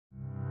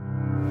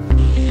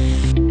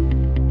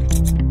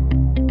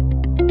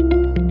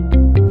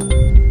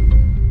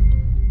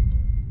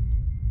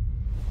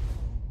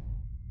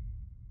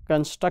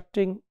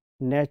constructing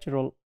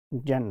natural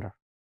gender.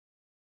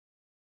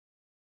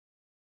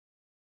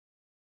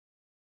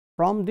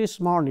 From this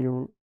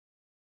module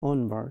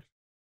onwards,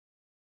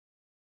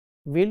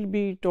 we'll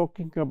be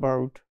talking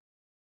about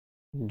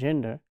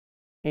gender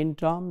in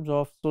terms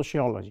of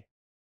sociology.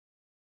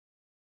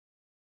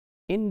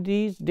 In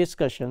these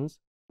discussions,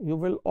 you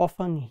will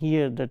often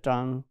hear the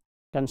term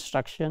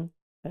construction,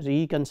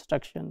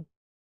 reconstruction,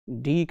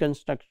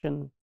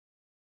 deconstruction,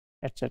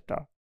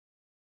 etc.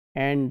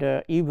 And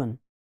even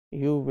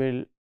you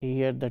will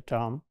hear the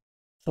term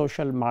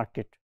social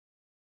market.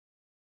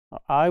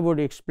 I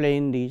would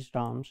explain these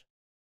terms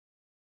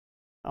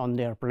on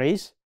their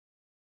place.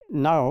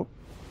 Now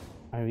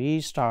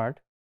we start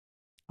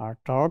our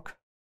talk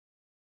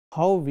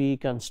how we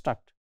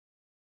construct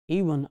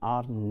even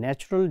our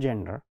natural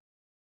gender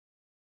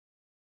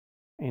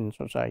in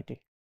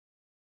society.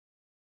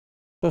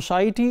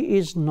 Society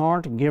is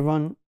not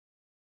given,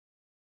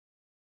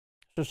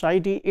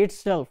 society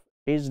itself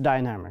is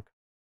dynamic.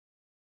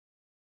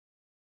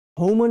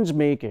 Humans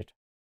make it.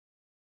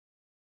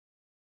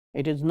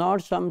 It is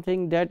not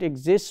something that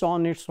exists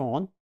on its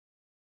own,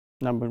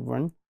 number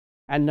one.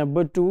 And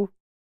number two,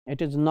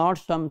 it is not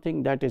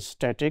something that is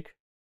static,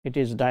 it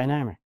is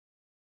dynamic.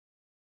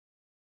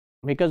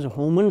 Because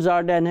humans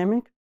are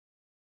dynamic,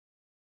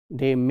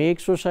 they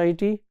make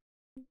society,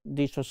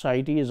 the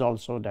society is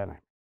also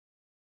dynamic.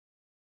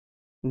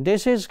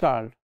 This is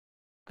called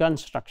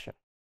construction.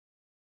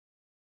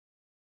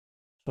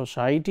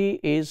 Society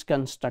is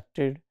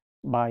constructed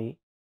by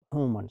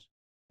humans.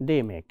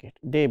 They make it,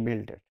 they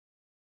build it.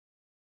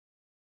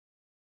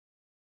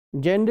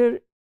 Gender,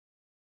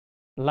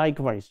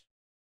 likewise,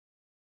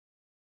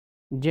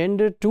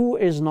 gender too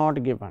is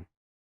not given.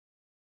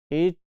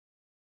 It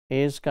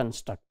is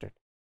constructed.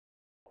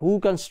 Who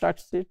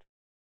constructs it?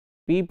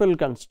 People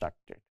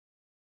construct it.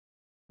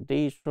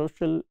 The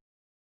social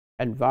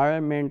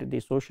environment, the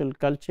social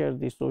culture,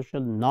 the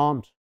social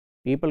norms,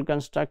 people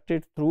construct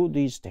it through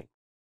these things.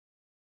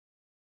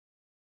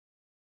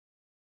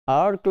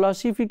 Our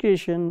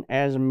classification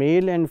as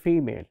male and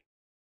female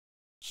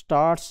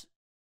starts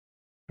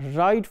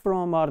right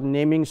from our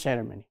naming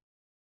ceremony.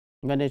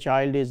 When a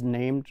child is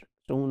named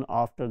soon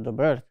after the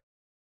birth,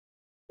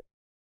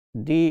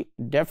 the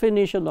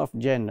definition of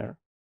gender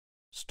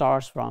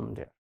starts from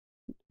there.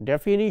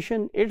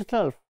 Definition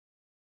itself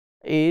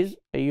is,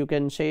 you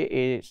can say,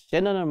 a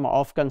synonym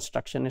of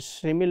construction, a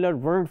similar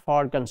word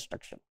for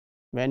construction.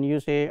 When you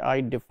say,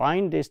 I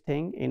define this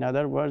thing, in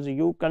other words,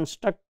 you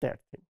construct that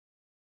thing,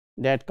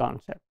 that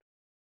concept.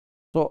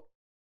 So,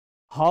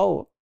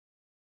 how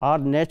our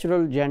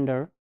natural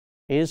gender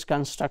is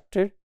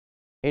constructed?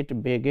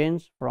 It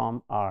begins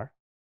from our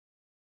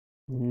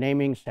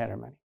naming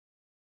ceremony.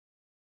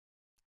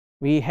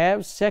 We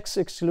have sex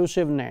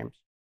exclusive names.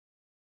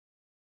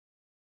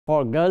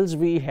 For girls,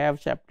 we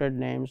have separate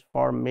names.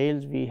 For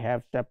males, we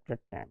have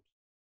separate names.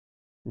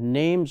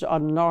 Names are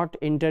not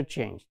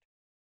interchanged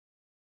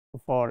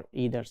for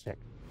either sex.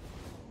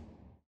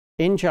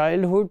 In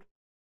childhood,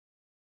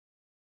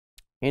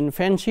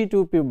 infancy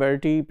to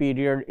puberty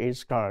period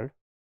is called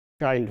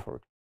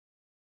childhood.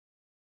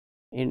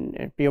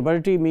 In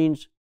puberty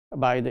means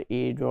by the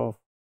age of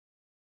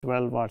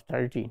 12 or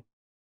 13.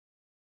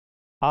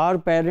 Our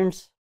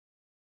parents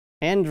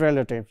and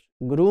relatives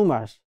groom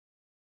us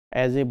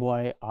as a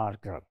boy or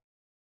girl.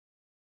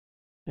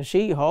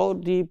 See how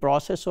the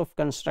process of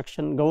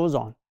construction goes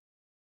on.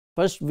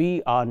 First,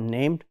 we are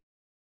named.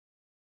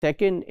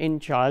 Second, in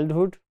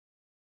childhood,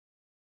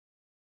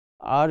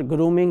 our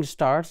grooming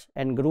starts,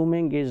 and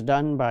grooming is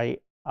done by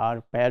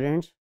our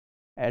parents,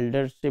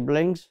 elder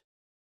siblings,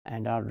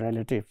 and our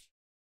relatives.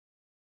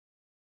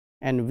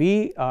 And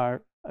we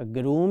are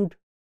groomed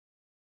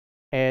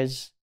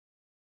as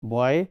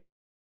boy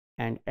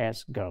and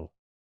as girl.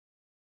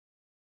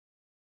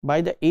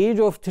 By the age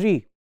of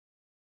 3,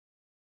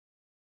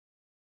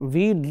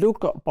 we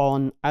look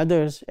upon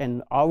others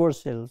and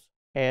ourselves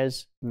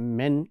as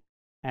men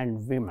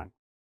and women.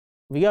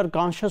 We are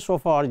conscious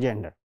of our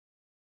gender,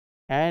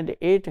 and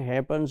it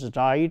happens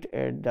right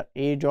at the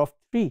age of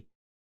 3.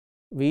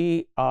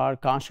 We are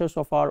conscious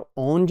of our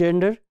own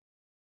gender,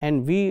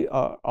 and we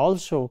are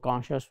also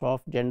conscious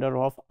of gender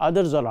of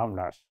others around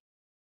us,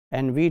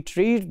 and we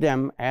treat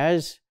them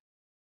as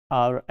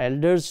our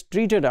elders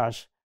treated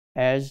us,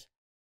 as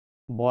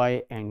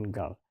boy and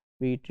girl.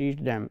 We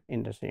treat them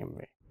in the same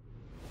way.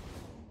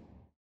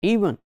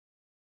 Even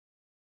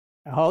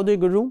how they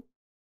groom?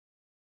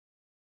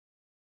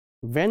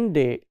 When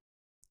they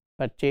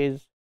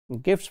purchase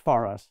gifts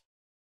for us,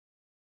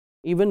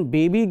 even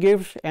baby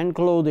gifts and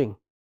clothing,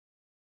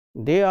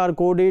 they are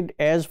coded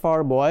as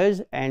for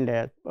boys and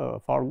as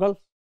for girls.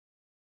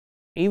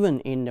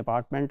 Even in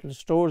departmental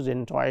stores,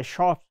 in toy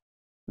shops,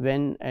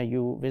 when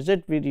you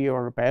visit with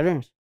your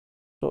parents,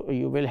 so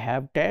you will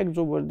have tags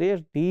over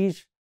there.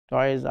 These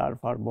toys are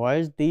for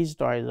boys, these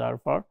toys are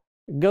for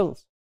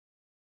girls.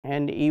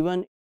 And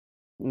even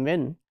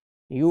when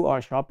you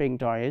are shopping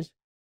toys,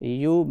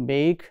 you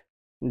make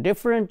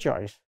different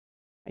choice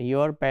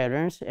your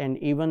parents and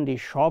even the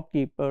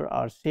shopkeeper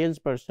or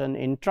salesperson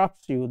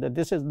instructs you that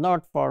this is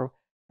not for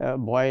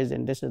boys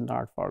and this is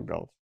not for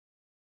girls.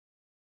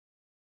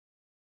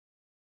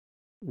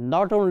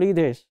 Not only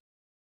this,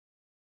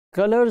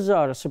 colors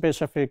are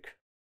specific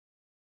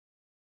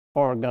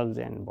for girls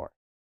and boys.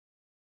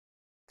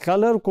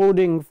 Color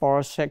coding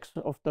for sex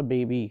of the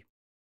baby,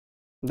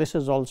 this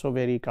is also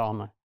very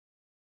common.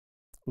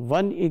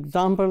 One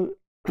example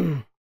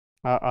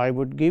I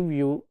would give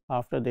you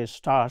after this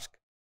task.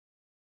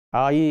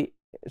 I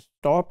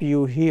stop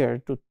you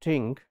here to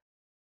think,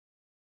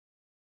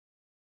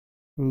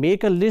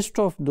 make a list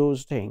of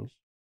those things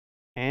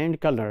and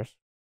colors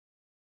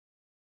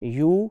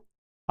you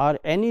or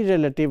any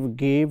relative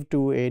gave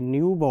to a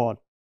newborn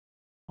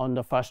on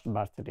the first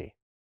birthday,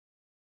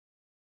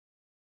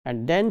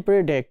 and then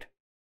predict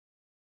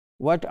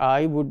what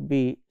I would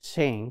be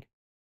saying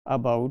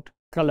about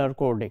color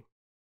coding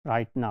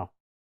right now.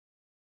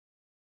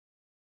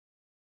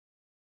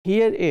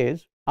 Here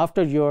is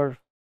after your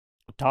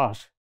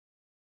task,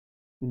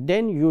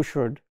 then you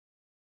should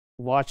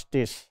watch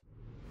this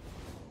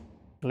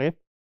clip.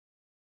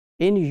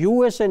 In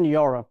US and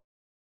Europe,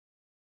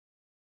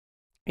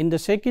 in the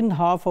second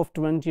half of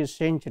 20th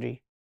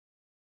century,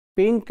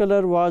 pink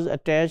color was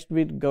attached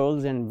with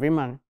girls and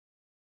women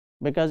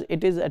because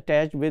it is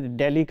attached with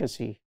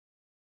delicacy,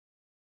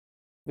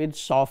 with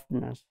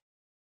softness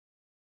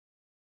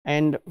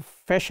and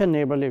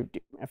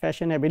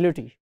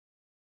fashionability.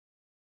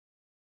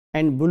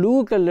 And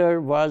blue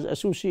color was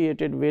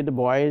associated with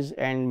boys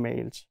and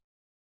males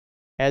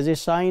as a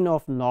sign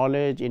of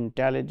knowledge,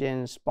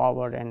 intelligence,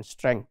 power and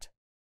strength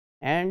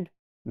and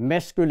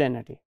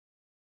masculinity.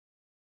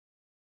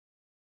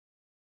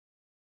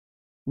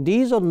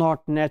 These are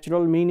not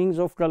natural meanings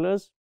of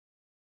colors.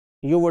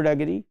 You would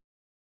agree?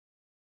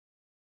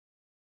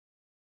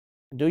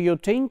 Do you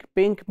think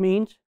pink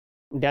means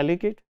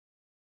delicate?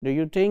 Do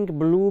you think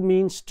blue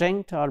means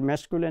strength or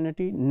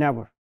masculinity?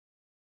 Never.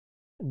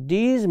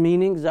 These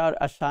meanings are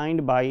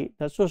assigned by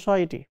the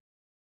society.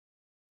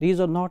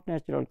 These are not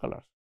natural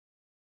colors.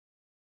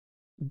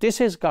 This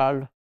is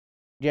called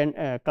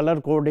color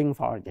coding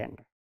for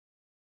gender.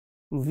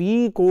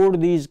 We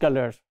code these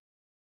colors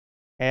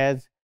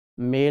as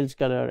male's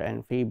color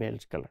and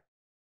female's color.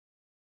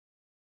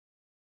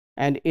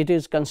 And it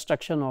is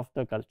construction of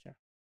the culture.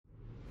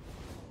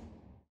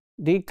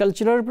 The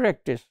cultural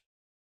practice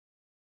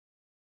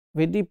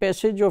with the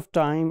passage of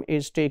time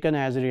is taken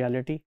as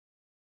reality.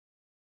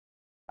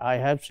 I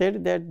have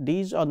said that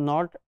these are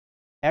not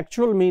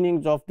actual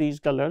meanings of these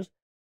colors,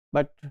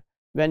 but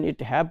when it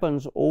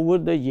happens over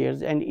the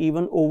years and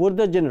even over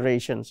the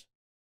generations,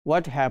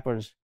 what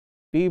happens?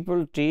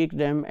 People take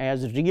them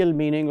as real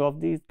meaning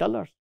of these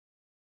colors.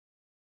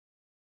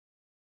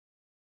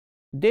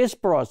 This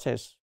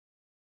process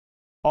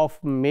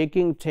of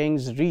making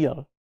things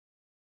real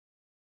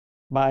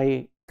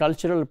by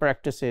cultural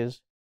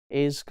practices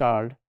is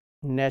called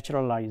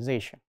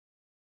naturalization.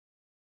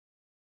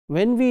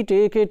 When we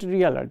take it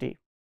reality,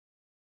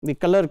 the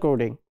color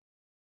coding,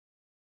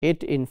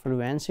 it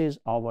influences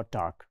our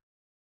talk,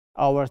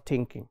 our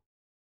thinking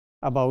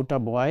about a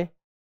boy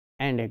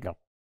and a girl.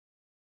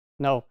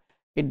 Now,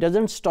 it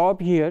doesn't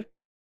stop here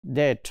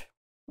that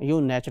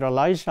you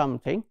naturalize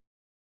something.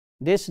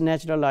 This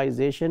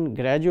naturalization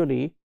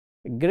gradually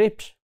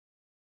grips,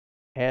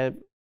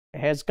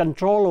 has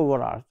control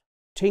over our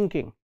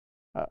thinking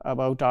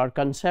about our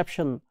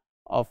conception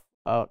of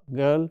a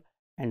girl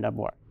and a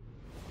boy.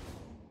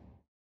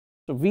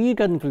 So we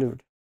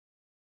conclude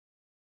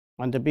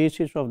on the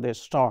basis of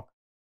this talk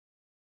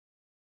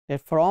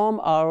that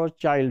from our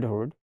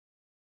childhood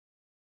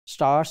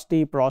starts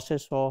the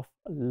process of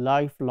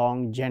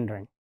lifelong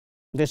gendering.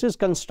 This is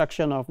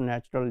construction of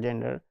natural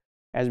gender,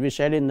 as we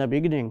said in the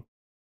beginning,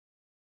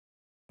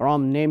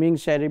 from naming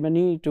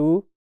ceremony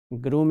to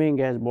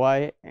grooming as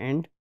boy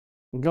and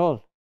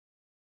girl.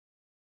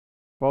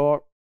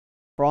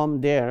 From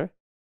there,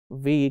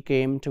 we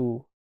came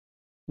to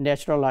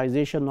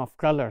naturalization of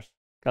colors,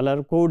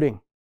 color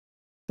coding.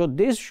 So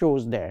this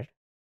shows that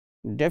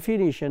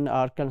definition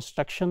or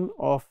construction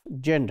of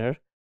gender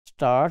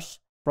starts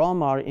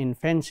from our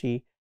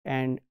infancy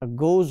and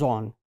goes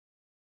on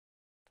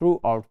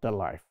throughout the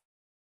life.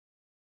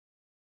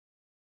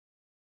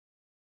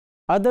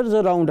 Others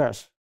around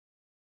us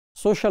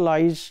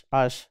socialize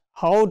us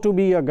how to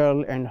be a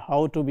girl and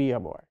how to be a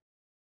boy.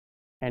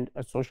 And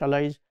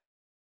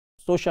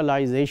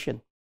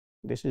socialization,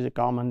 this is a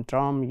common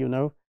term,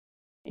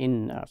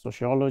 in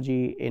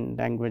sociology, in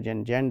language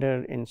and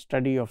gender, in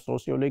study of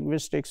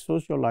sociolinguistics.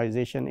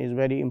 Socialization is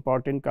very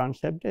important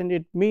concept, and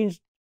it means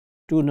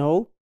to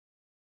know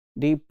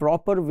the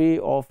proper way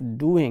of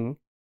doing,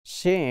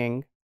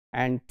 saying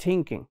and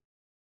thinking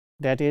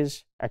that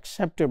is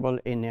acceptable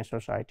in a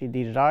society.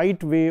 The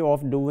right way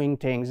of doing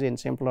things, in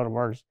simpler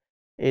words,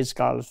 is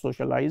called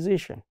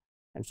socialization.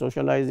 And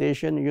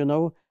socialization,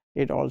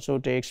 it also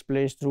takes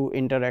place through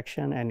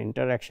interaction, and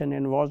interaction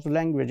involves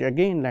language.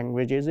 Again,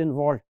 language is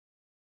involved.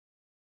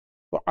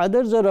 For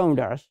others around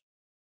us,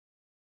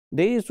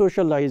 they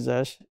socialize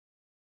us,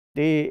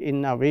 they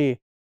in a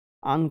way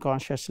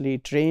unconsciously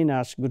train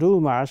us,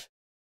 groom us,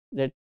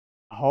 that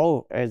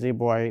how as a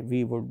boy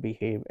we would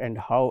behave and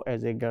how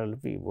as a girl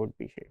we would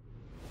behave.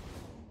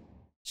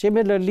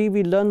 Similarly,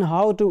 we learn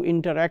how to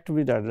interact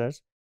with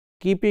others,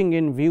 keeping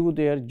in view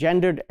their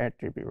gendered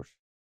attributes,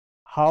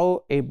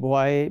 how a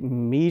boy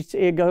meets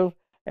a girl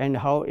and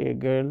how a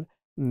girl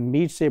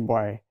meets a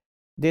boy.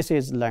 This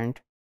is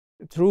learned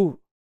through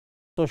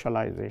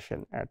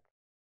socialization at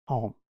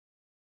home.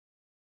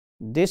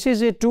 This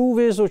is a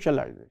two-way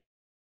socialization.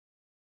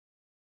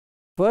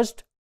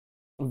 First,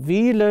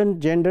 we learn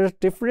gender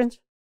difference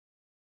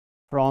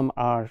from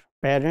our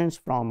parents,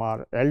 from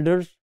our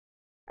elders,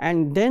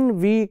 and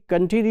then we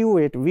continue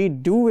it, we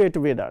do it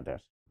with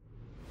others.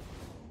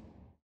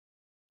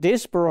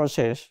 This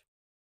process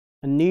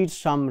needs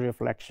some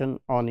reflection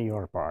on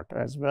your part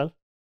as well.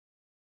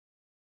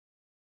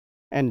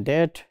 And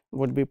that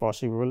would be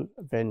possible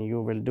when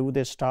you will do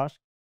this task.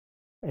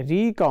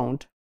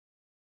 Recount,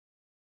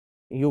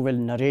 you will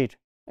narrate.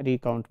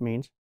 Recount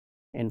means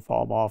in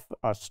form of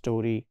a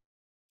story,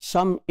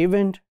 some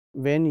event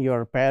when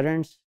your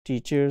parents,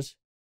 teachers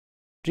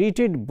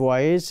treated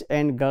boys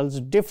and girls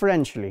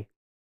differentially.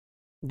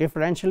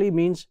 Differentially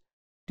means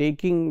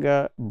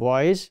taking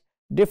boys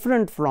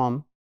different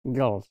from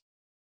girls,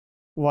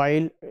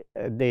 while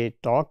they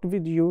talked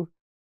with you,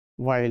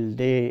 while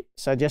they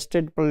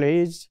suggested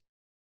plays,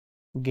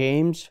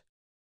 games,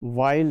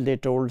 while they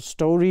told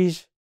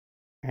stories,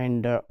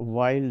 and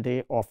while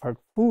they offered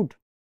food.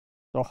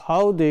 So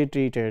how they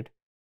treated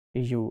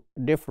you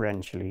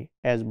differentially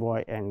as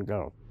boy and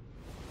girl.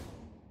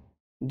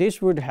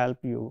 This would help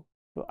you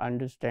to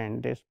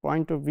understand this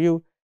point of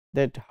view,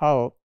 that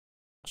how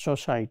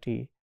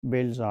society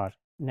builds our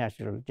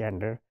natural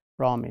gender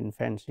from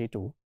infancy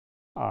to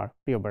our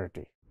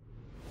puberty.